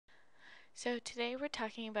So today we're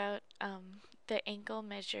talking about the angle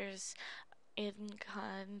measures in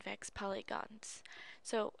convex polygons.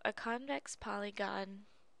 So a convex polygon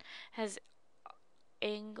has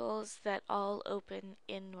angles that all open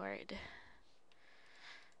inward.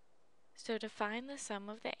 So to find the sum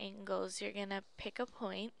of the angles, you're going to pick a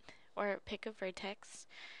point or pick a vertex.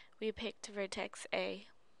 We picked vertex A,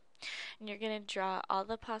 and you're going to draw all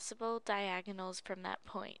the possible diagonals from that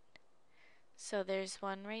point. So there's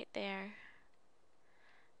one right there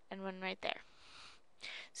and one right there.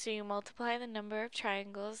 So you multiply the number of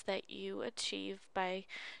triangles that you achieve by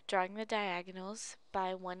drawing the diagonals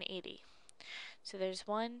by 180. So there's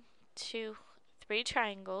 1, 2, 3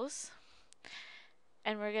 triangles,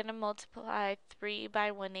 and we're going to multiply 3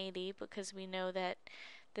 by 180 because we know that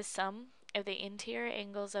the sum of the interior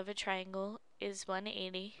angles of a triangle is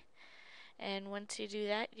 180, and once you do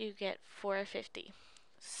that you get 450.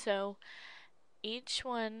 So each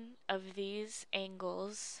one of these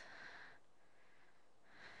angles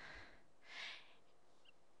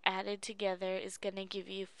added together is going to give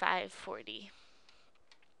you 540.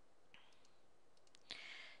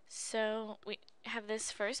 So we have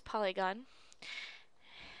this first polygon,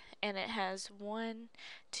 and it has 1,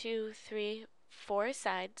 2, 3, 4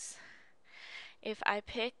 sides. If I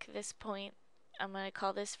pick this point, I'm going to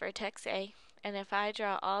call this vertex A, and if I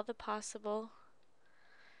draw all the possible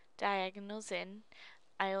diagonals in,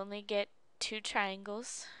 I only get 2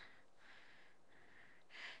 triangles.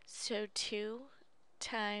 So 2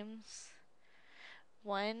 times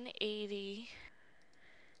 180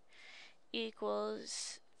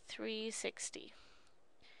 equals 360.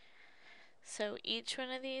 So each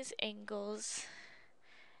one of these angles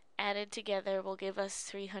added together will give us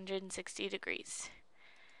 360 degrees.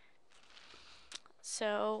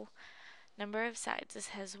 So number of sides, this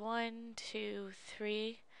has 1, 2,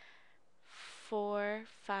 3, 4,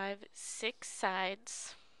 5, 6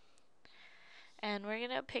 sides. And we're going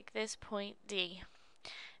to pick this point D.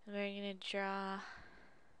 And we're going to draw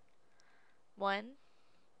 1,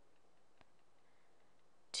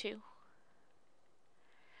 2.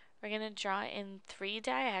 We're going to draw in 3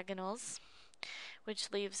 diagonals, which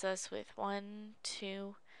leaves us with 1,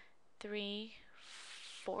 2, 3,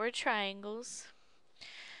 4 triangles.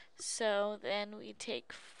 So then we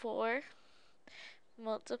take 4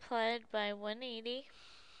 multiplied by 180,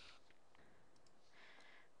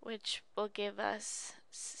 which will give us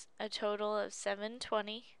a total of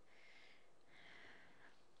 720.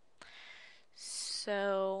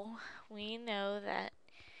 So we know that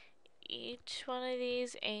each one of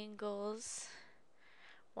these angles,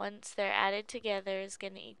 once they're added together, is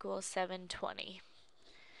going to equal 720.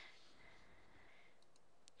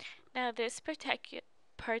 Now this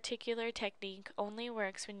particular technique only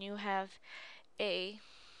works when you have a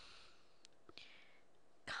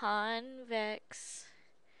convex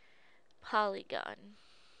polygon.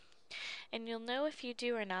 And you'll know if you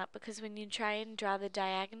do or not because when you try and draw the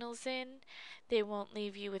diagonals in, they won't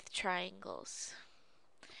leave you with triangles.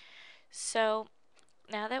 So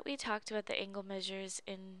now that we talked about the angle measures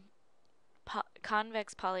in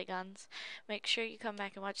convex polygons, make sure you come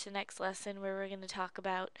back and watch the next lesson where we're going to talk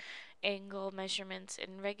about angle measurements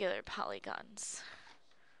in regular polygons.